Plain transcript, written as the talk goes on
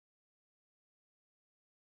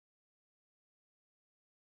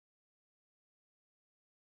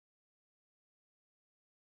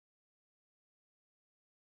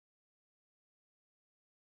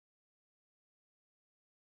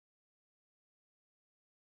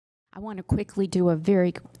I want to quickly do a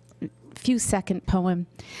very few-second poem.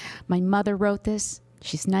 My mother wrote this.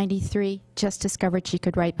 She's 93, just discovered she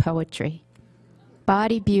could write poetry.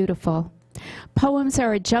 Body beautiful. Poems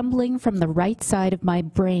are a jumbling from the right side of my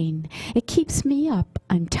brain. It keeps me up.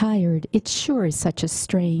 I'm tired. It sure is such a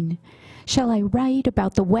strain. Shall I write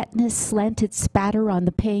about the wetness, slanted spatter on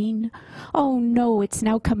the pane? Oh no, it's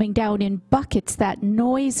now coming down in buckets, that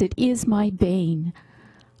noise, it is my bane.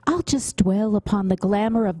 I'll just dwell upon the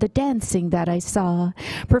glamour of the dancing that I saw,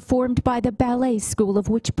 performed by the ballet school of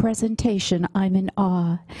which presentation I'm in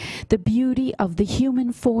awe. The beauty of the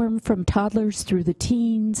human form from toddlers through the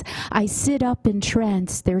teens. I sit up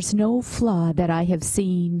entranced, there's no flaw that I have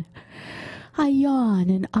seen. I yawn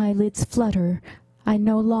and eyelids flutter. I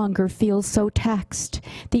no longer feel so taxed.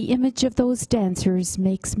 The image of those dancers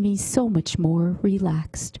makes me so much more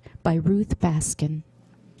relaxed. By Ruth Baskin.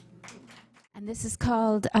 And this is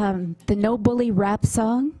called the No Bully Rap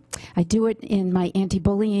Song. I do it in my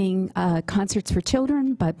anti-bullying concerts for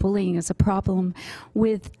children, but bullying is a problem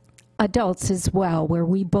with adults as well, where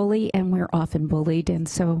we bully and we're often bullied, and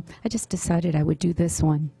so I just decided I would do this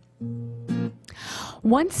one.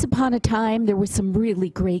 Once upon a time, there were some really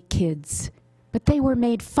great kids, but they were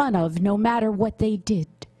made fun of no matter what they did.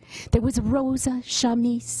 There was Rosa,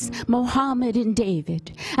 Shamis, Mohammed, and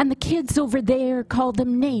David, and the kids over there called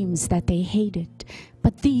them names that they hated.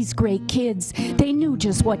 But these great kids, they knew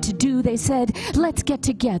just what to do. They said, let's get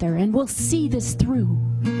together and we'll see this through.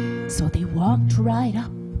 So they walked right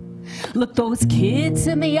up, looked those kids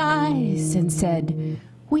in the eyes, and said,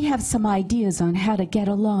 we have some ideas on how to get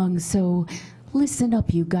along, so listen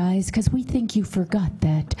up, you guys, 'cause we think you forgot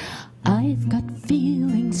that. I've got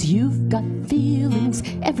feelings, you've got feelings,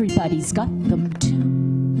 everybody's got them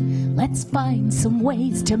too. Let's find some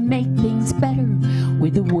ways to make things better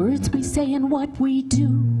with the words we say and what we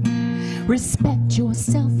do. Respect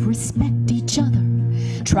yourself, respect each other,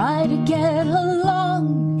 try to get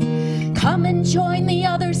along. Come and join the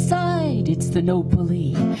other side, it's the no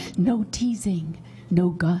bully, no teasing, no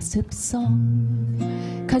gossip song.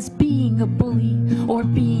 'Cause being a bully or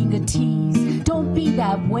being a tease, don't be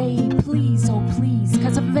that way, please, oh please.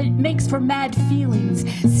 'Cause it makes for mad feelings,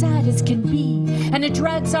 sad as can be, and it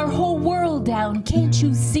drags our whole world down. Can't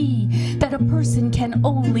you see that a person can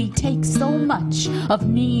only take so much of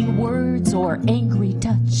mean words or angry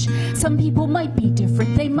touch? Some people might be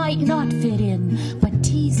different, they might not fit in, but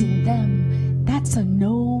teasing them, that's a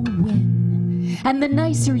no-win. And the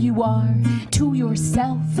nicer you are to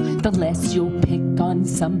yourself, the less you'll pick on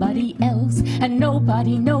somebody else. And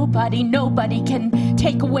nobody can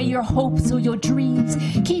take away your hopes or your dreams.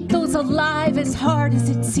 Keep those alive as hard as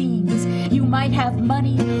it seems. You might have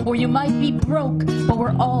money or you might be broke, but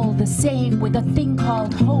we're all the same with a thing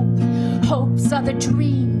called hope. Hopes are the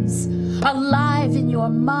dreams alive in your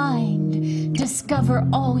mind. Discover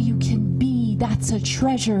all you can be. That's a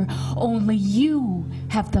treasure only you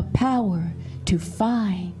have the power to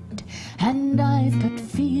find. And I've got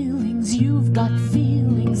feelings, you've got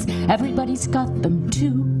feelings, everybody's got them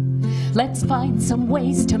too. Let's find some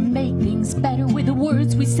ways to make things better with the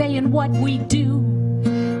words we say and what we do.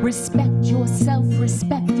 Respect yourself,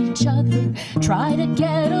 respect each other, try to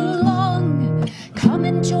get along. Come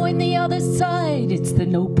and join the other side, it's the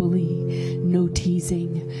no bully, no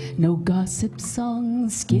teasing, no gossip song.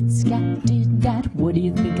 Skit, scat, did that, what do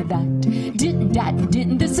you think of that? Didn't that,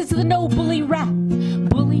 didn't, this is the no bully rap.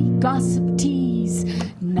 Bully, gossip, tease,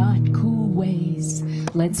 not cool ways.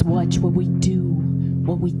 Let's watch what we do,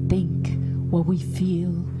 what we think, what we feel,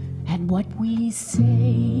 and what we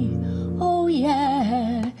say. Oh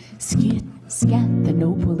yeah, skit, scat, the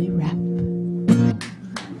no bully rap.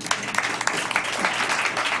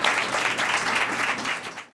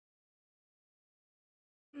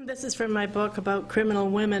 This is from my book about criminal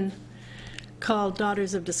women called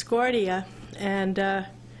Daughters of Discordia, and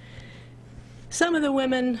some of the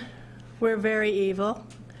women were very evil,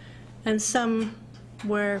 and some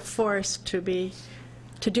were forced to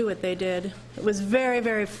do what they did. It was very,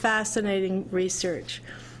 very fascinating research,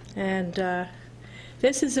 and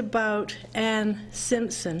this is about Ann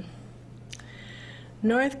Simpson,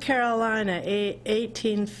 North Carolina,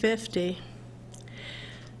 1850.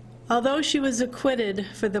 Although she was acquitted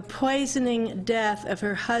for the poisoning death of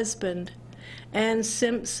her husband, Ann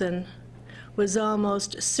Simpson was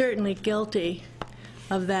almost certainly guilty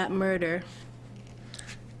of that murder.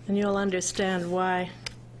 And you'll understand why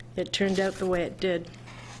it turned out the way it did.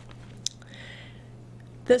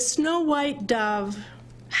 The snow white dove,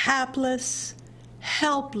 hapless,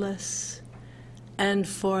 helpless, and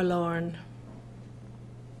forlorn.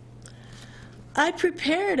 I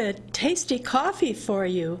prepared a tasty coffee for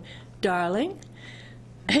you, darling,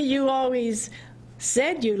 You always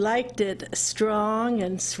said you liked it strong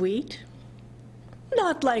and sweet,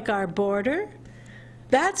 not like our boarder.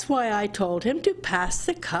 That's why I told him to pass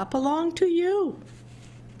the cup along to you.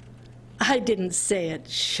 I didn't say it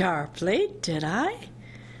sharply, did I?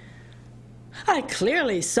 I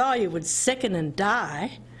clearly saw you would sicken and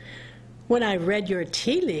die when I read your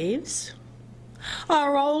tea leaves.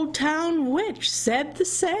 Our old town witch said the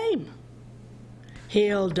same.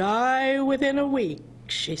 He'll die within a week,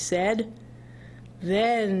 she said.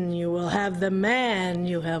 Then you will have the man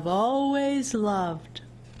you have always loved.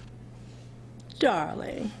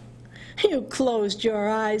 Darling, you closed your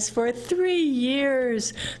eyes for 3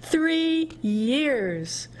 years, 3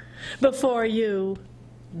 years, before you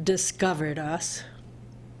discovered us.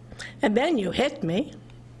 And then you hit me.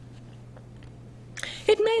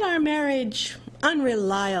 It made our marriage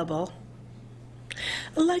unreliable,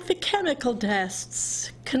 like the chemical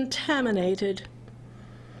tests, contaminated.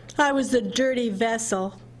 I was the dirty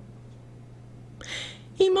vessel.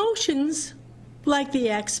 Emotions, like the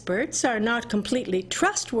experts, are not completely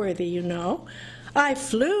trustworthy, you know. I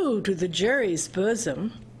flew to the jury's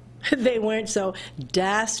bosom. They weren't so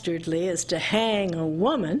dastardly as to hang a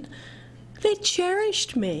woman. They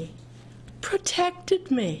cherished me,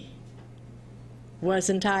 protected me.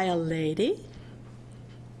 Wasn't I a lady?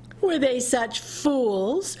 Were they such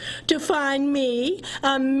fools to find me,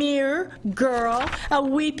 a mere girl, a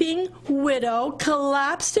weeping widow,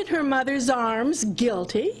 collapsed in her mother's arms,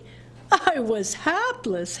 guilty? I was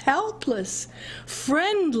hapless, helpless,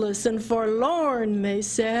 friendless and forlorn, they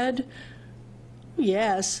said.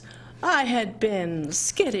 Yes, I had been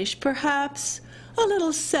skittish, perhaps, a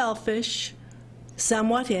little selfish,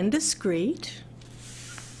 somewhat indiscreet.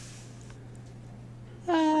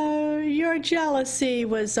 Your jealousy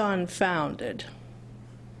was unfounded.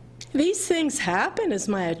 These things happen, as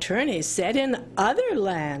my attorney said, in other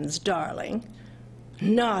lands, darling,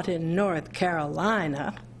 not in North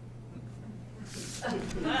Carolina.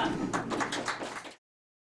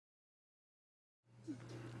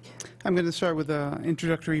 I'm going to start with an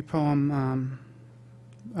introductory poem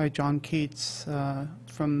by John Keats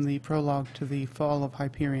from the prologue to The Fall of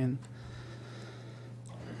Hyperion.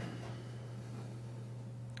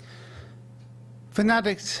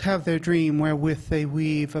 Fanatics have their dream wherewith they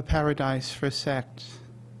weave a paradise for sect.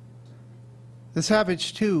 The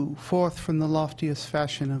savage, too, forth from the loftiest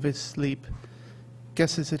fashion of his sleep,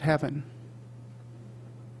 guesses at heaven.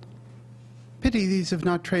 Pity these have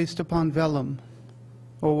not traced upon vellum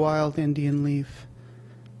or wild Indian leaf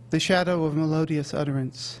the shadow of melodious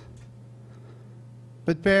utterance.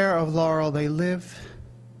 But bare of laurel they live,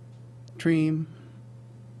 dream,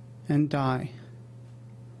 and die.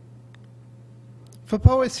 For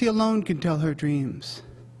poesy alone can tell her dreams.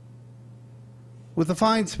 With a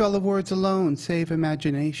fine spell of words alone save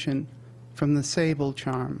imagination from the sable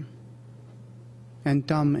charm and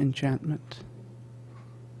dumb enchantment.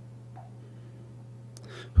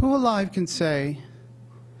 Who alive can say,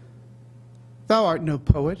 "Thou art no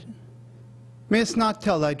poet, mayest not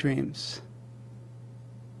tell thy dreams,"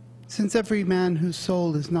 since every man whose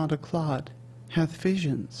soul is not a clod hath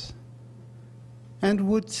visions, and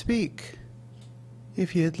would speak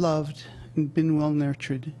if he had loved and been well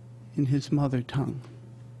nurtured in his mother tongue.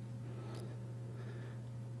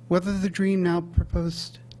 Whether the dream now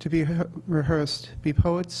proposed to be rehearsed be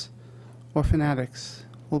poets or fanatics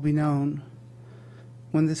will be known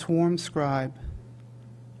when this warm scribe,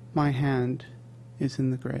 my hand, is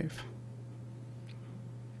in the grave.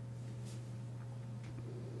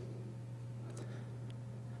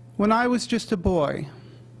 When I was just a boy,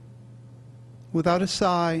 without a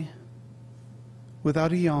sigh,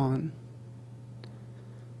 without a yawn,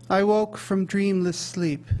 I woke from dreamless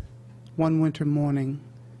sleep one winter morning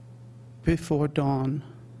before dawn.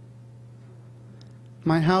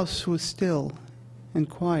 My house was still and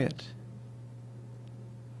quiet,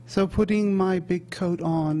 so putting my big coat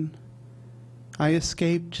on, I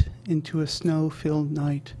escaped into a snow-filled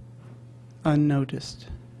night unnoticed.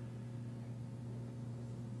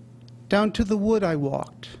 Down to the wood I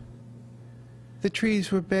walked. The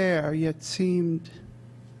trees were bare, yet seemed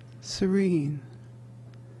serene,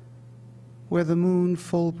 where the moon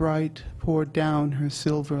full bright poured down her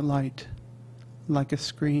silver light like a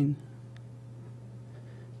screen.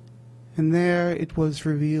 And there it was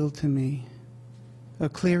revealed to me, a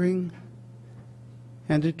clearing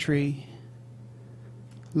and a tree,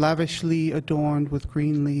 lavishly adorned with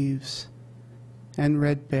green leaves and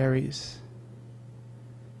red berries.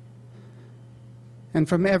 And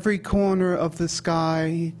from every corner of the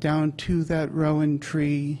sky down to that rowan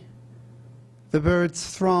tree, the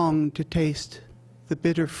birds thronged to taste the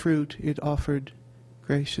bitter fruit it offered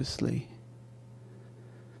graciously.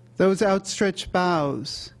 Those outstretched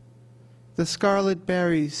boughs, the scarlet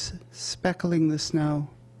berries speckling the snow,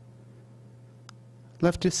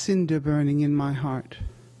 left a cinder burning in my heart,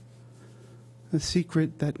 a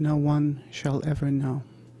secret that no one shall ever know.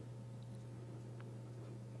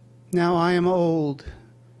 Now I am old,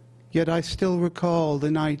 yet I still recall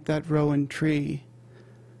the night that rowan tree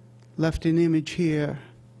left an image here,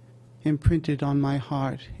 imprinted on my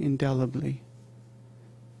heart indelibly.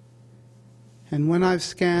 And when I've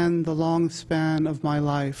scanned the long span of my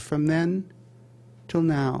life from then till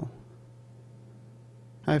now,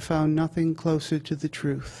 I've found nothing closer to the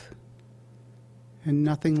truth and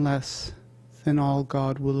nothing less than all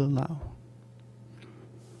God will allow.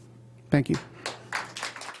 Thank you.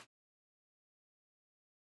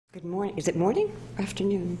 Good morning. Is it morning or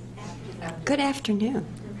afternoon? Good afternoon.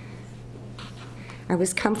 I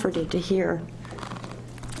was comforted to hear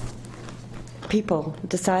people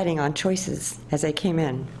deciding on choices as I came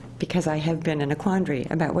in, because I have been in a quandary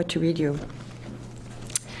about what to read you.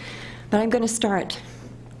 But I'm going to start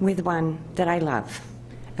with one that I love,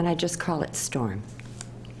 and I just call it Storm.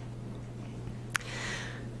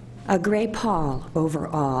 A gray pall over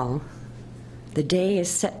all, the day is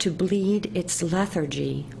set to bleed its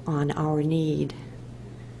lethargy on our need.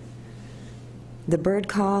 The bird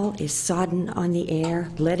call is sodden on the air,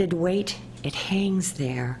 leaded weight, it hangs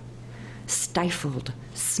there. Stifled,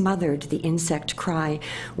 smothered the insect cry,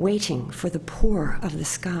 waiting for the pour of the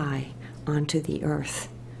sky onto the earth.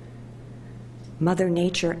 Mother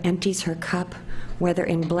Nature empties her cup, whether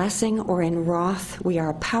in blessing or in wrath, we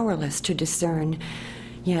are powerless to discern,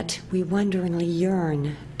 yet we wonderingly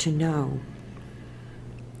yearn to know.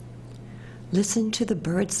 Listen to the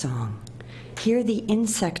bird song. Hear the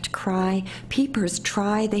insect cry. Peepers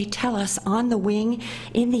try, they tell us, on the wing,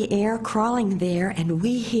 in the air, crawling there, and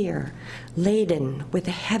we hear, laden with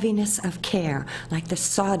the heaviness of care, like the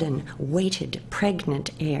sodden, weighted,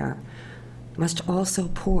 pregnant air, must also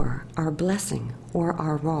pour our blessing or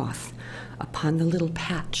our wrath upon the little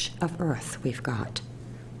patch of earth we've got.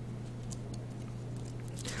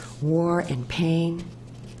 War and pain,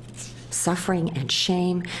 suffering and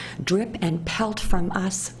shame drip and pelt from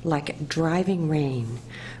us like driving rain,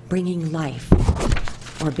 bringing life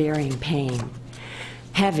or bearing pain.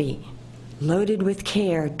 Heavy, loaded with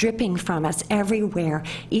care, dripping from us everywhere.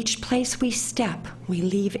 Each place we step, we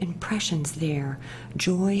leave impressions there.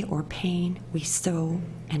 Joy or pain, we sow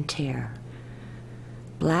and tear.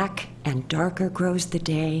 Black and darker grows the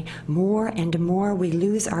day, more and more we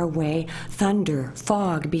lose our way. Thunder,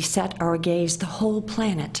 fog beset our gaze, the whole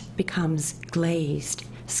planet becomes glazed.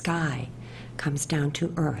 Sky comes down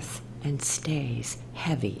to earth and stays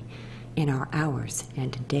heavy in our hours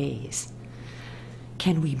and days.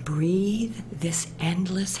 Can we breathe this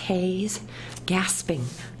endless haze? Gasping,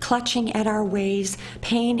 clutching at our ways,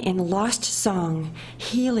 pain in lost song,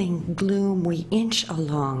 healing gloom we inch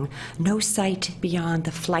along, no sight beyond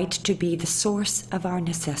the flight to be the source of our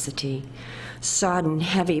necessity. Sodden,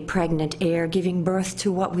 heavy, pregnant air, giving birth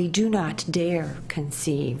to what we do not dare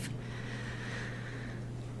conceive.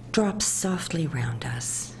 Drops softly round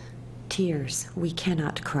us, tears we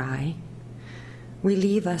cannot cry.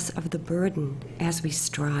 Relieve us of the burden as we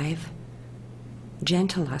strive.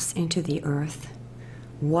 Gentle us into the earth.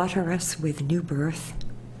 Water us with new birth.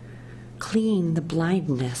 Clean the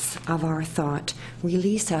blindness of our thought.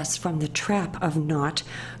 Release us from the trap of naught.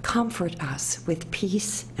 Comfort us with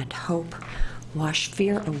peace and hope. Wash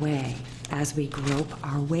fear away as we grope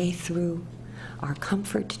our way through our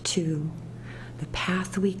comfort to the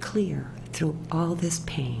path we clear through all this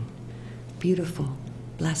pain. Beautiful,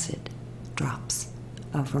 blessed drops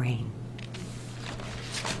of rain.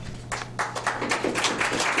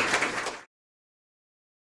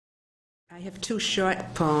 I have two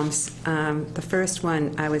short poems. The first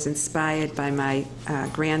one I was inspired by my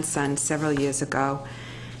grandson several years ago,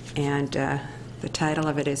 and the title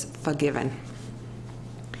of it is Forgiven.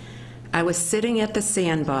 I was sitting at the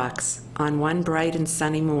sandbox on one bright and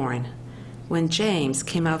sunny morn when James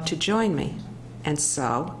came out to join me, and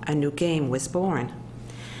so a new game was born.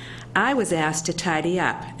 I was asked to tidy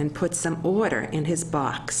up and put some order in his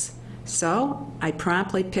box, so I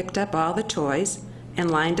promptly picked up all the toys and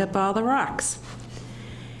lined up all the rocks.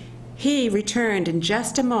 He returned in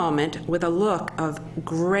just a moment with a look of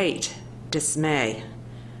great dismay.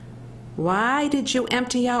 "Why did you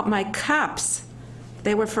empty out my cups?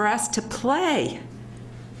 They were for us to play."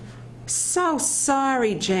 "So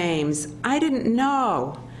sorry, James. I didn't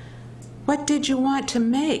know. What did you want to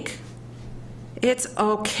make?" "It's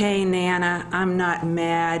okay, Nana. I'm not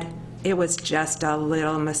mad. It was just a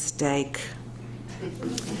little mistake."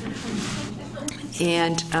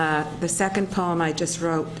 And the second poem I just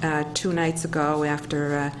wrote 2 nights ago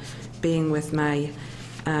after being with my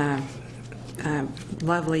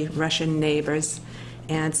lovely Russian neighbors.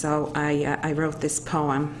 And so I wrote this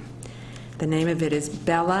poem. The name of it is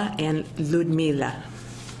Bella and Ludmila.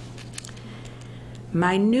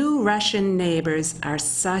 My new Russian neighbors are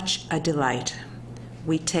such a delight.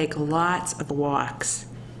 We take lots of walks,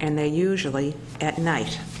 and they're usually at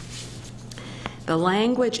night. The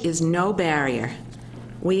language is no barrier.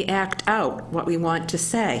 We act out what we want to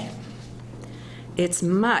say. It's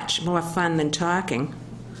much more fun than talking.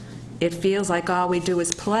 It feels like all we do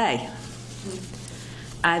is play.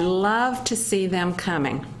 I love to see them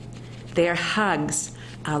coming. Their hugs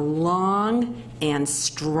are long and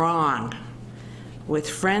strong. With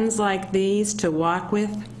friends like these to walk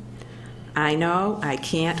with, I know I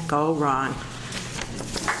can't go wrong.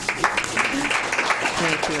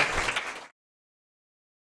 Thank you.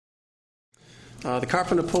 The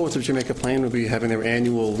Carpenter Poets of Jamaica Plain will be having their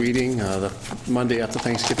annual reading the Monday after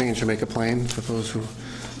Thanksgiving in Jamaica Plain, for those who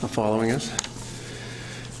are following us.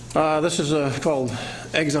 This is called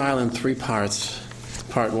Exile in 3 Parts,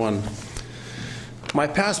 Part 1. My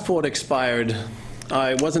passport expired.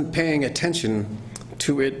 I wasn't paying attention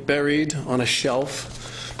to it, buried on a shelf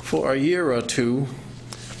for a year or 2,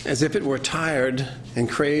 as if it were tired and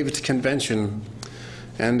craved convention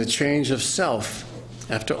and a change of self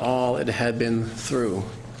after all it had been through.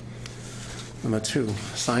 Number 2,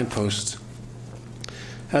 signpost.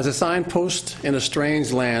 As a signpost in a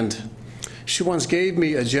strange land, she once gave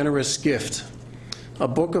me a generous gift, a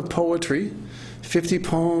book of poetry, 50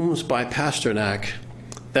 poems by Pasternak,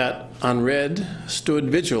 that, unread, stood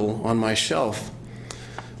vigil on my shelf,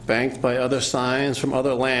 banked by other signs from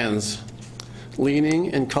other lands, leaning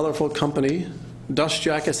in colorful company, dust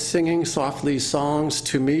jackets singing softly songs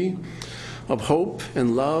to me of hope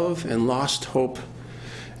and love and lost hope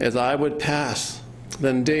as I would pass.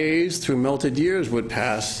 Then days through melted years would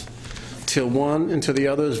pass, till one into the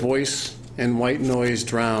other's voice and white noise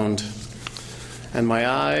drowned. And my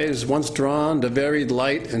eyes, once drawn to varied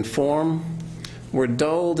light and form, were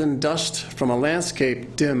dulled in dust from a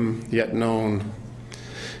landscape dim yet known.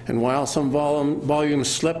 And while some volumes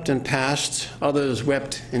slept and passed, others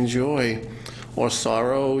wept in joy, or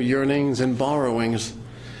sorrow, yearnings, and borrowings.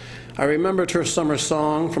 I remembered her summer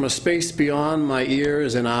song from a space beyond my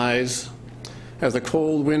ears and eyes, as the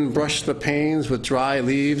cold wind brushed the panes with dry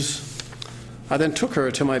leaves. I then took her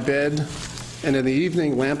to my bed, and in the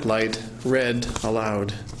evening lamplight read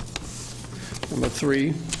aloud. Number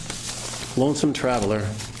 3, Lonesome Traveler.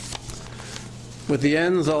 With the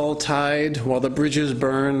ends all tied while the bridges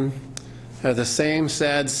burn, as the same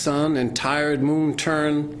sad sun and tired moon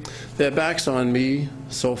turn their backs on me,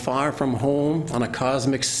 so far from home on a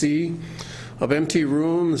cosmic sea of empty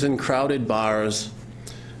rooms and crowded bars,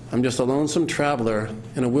 I'm just a lonesome traveler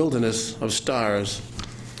in a wilderness of stars.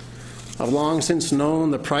 I've long since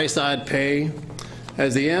known the price I'd pay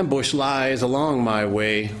as the ambush lies along my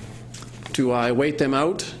way. Do I wait them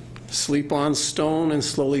out, sleep on stone, and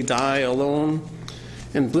slowly die alone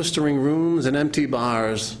in blistering rooms and empty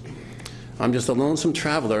bars? I'm just a lonesome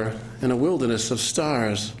traveler in a wilderness of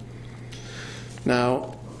stars.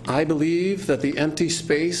 Now, I believe that the empty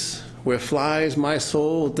space where flies my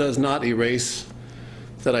soul does not erase,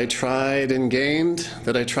 that I tried and gained,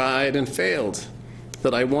 that I tried and failed,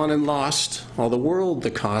 that I won and lost, all the world the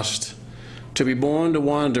cost. To be born to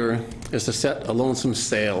wander is to set a lonesome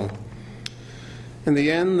sail. In the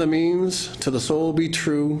end, the means to the soul be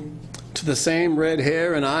true, to the same red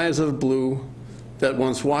hair and eyes of blue that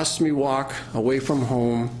once watched me walk away from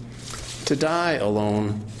home, to die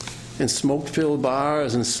alone in smoke-filled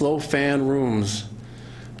bars and slow-fan rooms.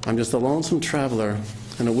 I'm just a lonesome traveler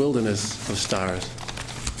in a wilderness of stars.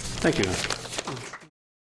 Thank you.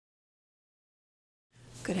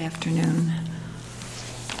 Good afternoon.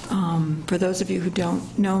 For those of you who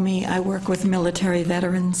don't know me, I work with military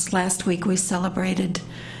veterans. Last week we celebrated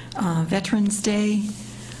Veterans Day.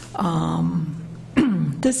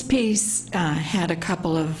 This piece had a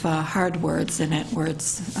couple of hard words in it,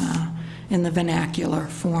 words in the vernacular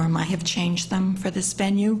form. I have changed them for this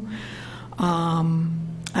venue.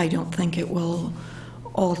 I don't think it will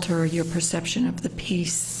alter your perception of the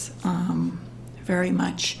piece very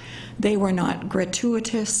much. They were not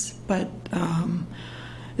gratuitous, but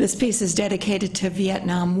this piece is dedicated to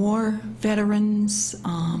Vietnam War veterans,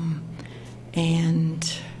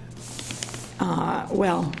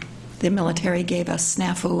 well, the military gave us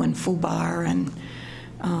snafu and fubar, and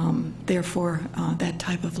therefore that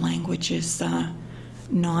type of language is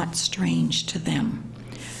not strange to them.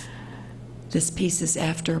 This piece is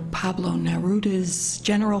after Pablo Neruda's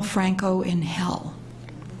General Franco in Hell.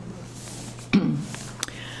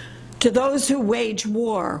 To those who wage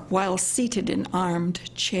war while seated in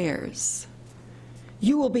armed chairs,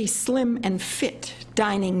 you will be slim and fit,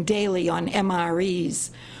 dining daily on MREs,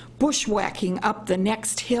 bushwhacking up the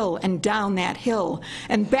next hill and down that hill,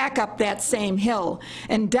 and back up that same hill,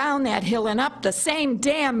 and down that hill and up the same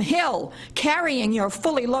damn hill, carrying your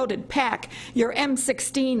fully loaded pack, your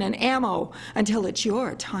M16 and ammo, until it's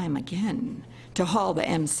your time again to haul the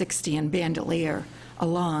M60 and bandolier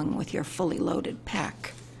along with your fully loaded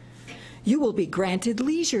pack. You will be granted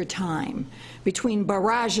leisure time between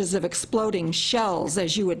barrages of exploding shells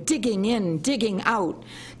as you are digging in, digging out,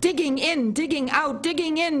 digging in, digging out,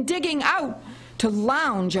 digging in, digging out, to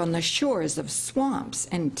lounge on the shores of swamps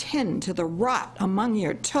and tend to the rot among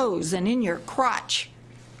your toes and in your crotch.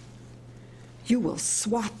 You will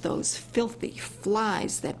swat those filthy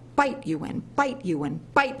flies that bite you and bite you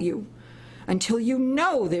and bite you until you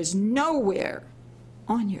know there's nowhere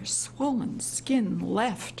on your swollen skin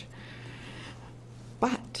left.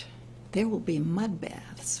 But there will be mud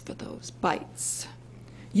baths for those bites.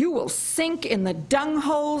 You will sink in the dung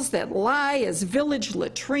holes that lie as village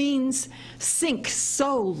latrines, sink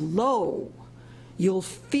so low you'll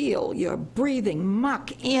feel you're breathing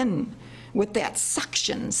muck in with that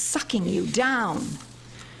suction sucking you down.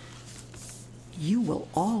 You will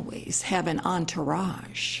always have an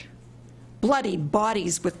entourage. Bloodied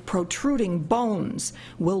bodies with protruding bones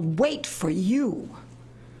will wait for you.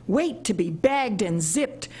 Wait to be bagged and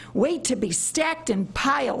zipped. Wait to be stacked in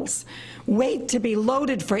piles. Wait to be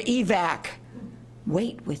loaded for evac.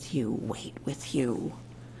 Wait with you, wait with you.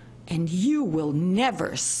 And you will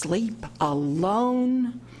never sleep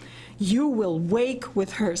alone. You will wake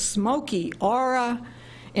with her smoky aura,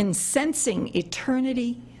 incensing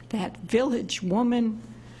eternity, that village woman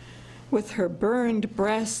with her burned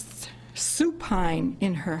breasts, supine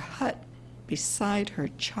in her hut beside her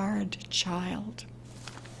charred child.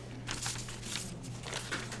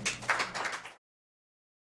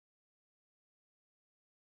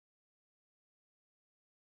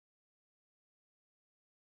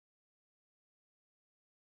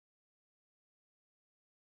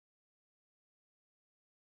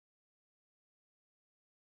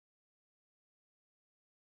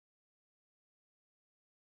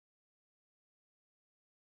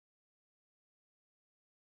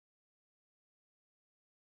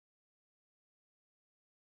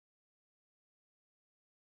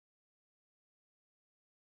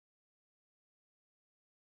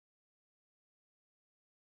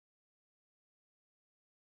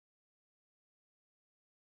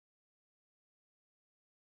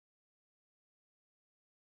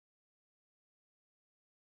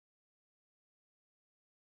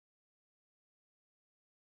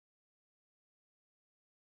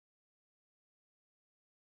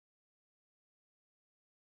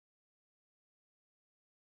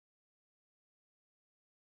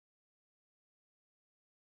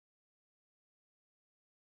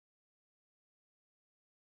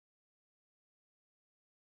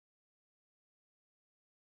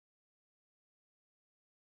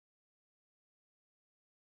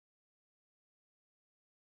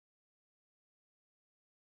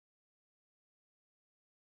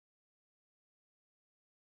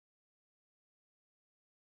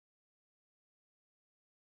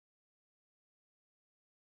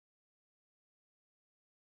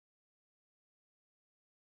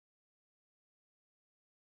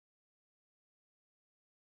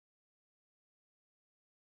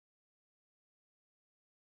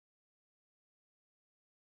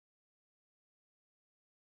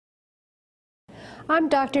 I'm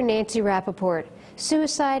Dr. Nancy Rappaport.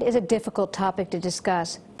 Suicide is a difficult topic to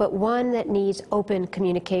discuss, but one that needs open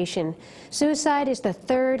communication. Suicide is the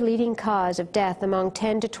third leading cause of death among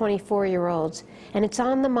 10 to 24-year-olds, and it's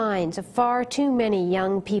on the minds of far too many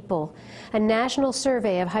young people. A national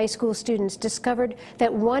survey of high school students discovered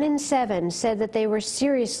that 1 in 7 said that they were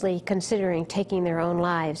seriously considering taking their own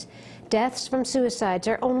lives. Deaths from suicides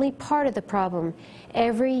are only part of the problem.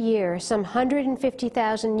 Every year, some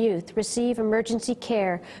 150,000 youth receive emergency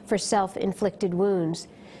care for self-inflicted wounds.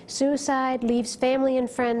 Suicide leaves family and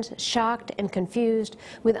friends shocked and confused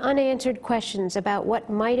with unanswered questions about what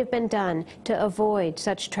might have been done to avoid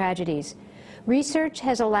such tragedies. Research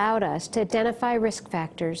has allowed us to identify risk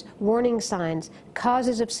factors, warning signs,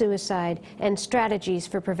 causes of suicide, and strategies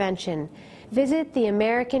for prevention. Visit the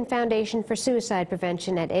American Foundation for Suicide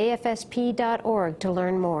Prevention at afsp.org to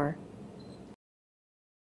learn more.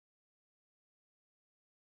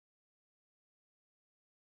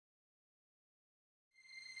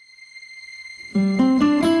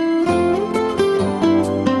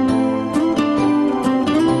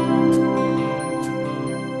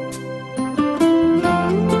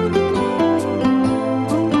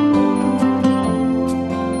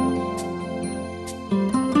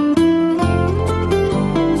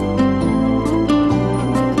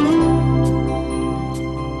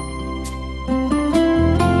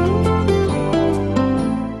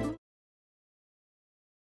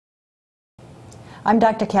 I'm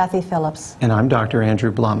Dr. Kathy Phillips. And I'm Dr.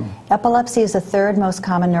 Andrew Blum. Epilepsy is the third most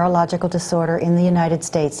common neurological disorder in the United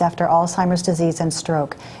States after Alzheimer's disease and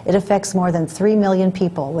stroke. It affects more than 3 million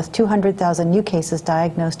people, with 200,000 new cases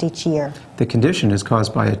diagnosed each year. The condition is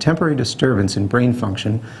caused by a temporary disturbance in brain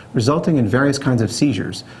function, resulting in various kinds of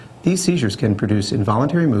seizures. These seizures can produce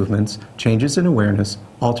involuntary movements, changes in awareness,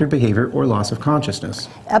 altered behavior, or loss of consciousness.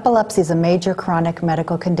 Epilepsy is a major chronic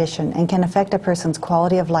medical condition and can affect a person's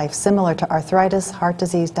quality of life similar to arthritis, heart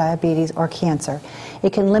disease, diabetes, or cancer.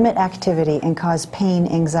 It can limit activity and cause pain,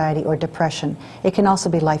 anxiety, or depression. It can also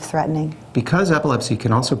be life-threatening. Because epilepsy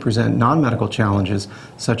can also present non-medical challenges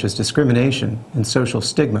such as discrimination and social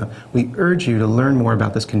stigma, we urge you to learn more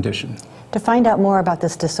about this condition. To find out more about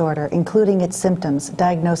this disorder, including its symptoms,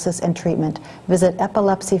 diagnosis, and treatment, visit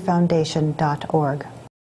epilepsyfoundation.org.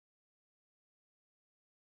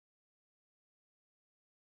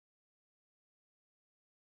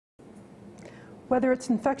 Whether it's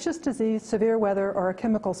infectious disease, severe weather, or a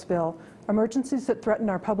chemical spill, emergencies that threaten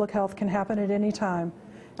our public health can happen at any time.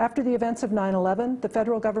 After the events of 9/11, the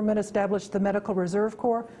federal government established the Medical Reserve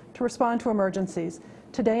Corps to respond to emergencies.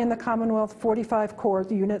 Today in the Commonwealth, 45 Corps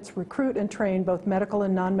units recruit and train both medical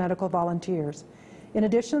and non-medical volunteers. In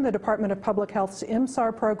addition, the Department of Public Health's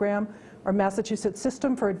MSAR program, or Massachusetts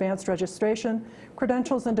System for Advanced Registration,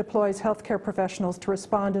 credentials and deploys healthcare professionals to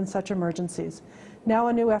respond in such emergencies. Now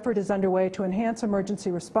a new effort is underway to enhance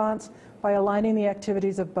emergency response by aligning the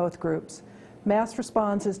activities of both groups. Mass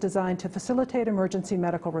Response is designed to facilitate emergency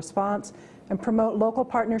medical response and promote local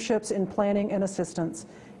partnerships in planning and assistance.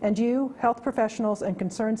 And you, health professionals and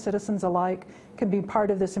concerned citizens alike, can be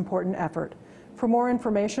part of this important effort. For more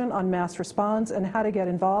information on Mass Response and how to get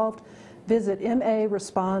involved, visit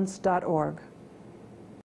maresponse.org.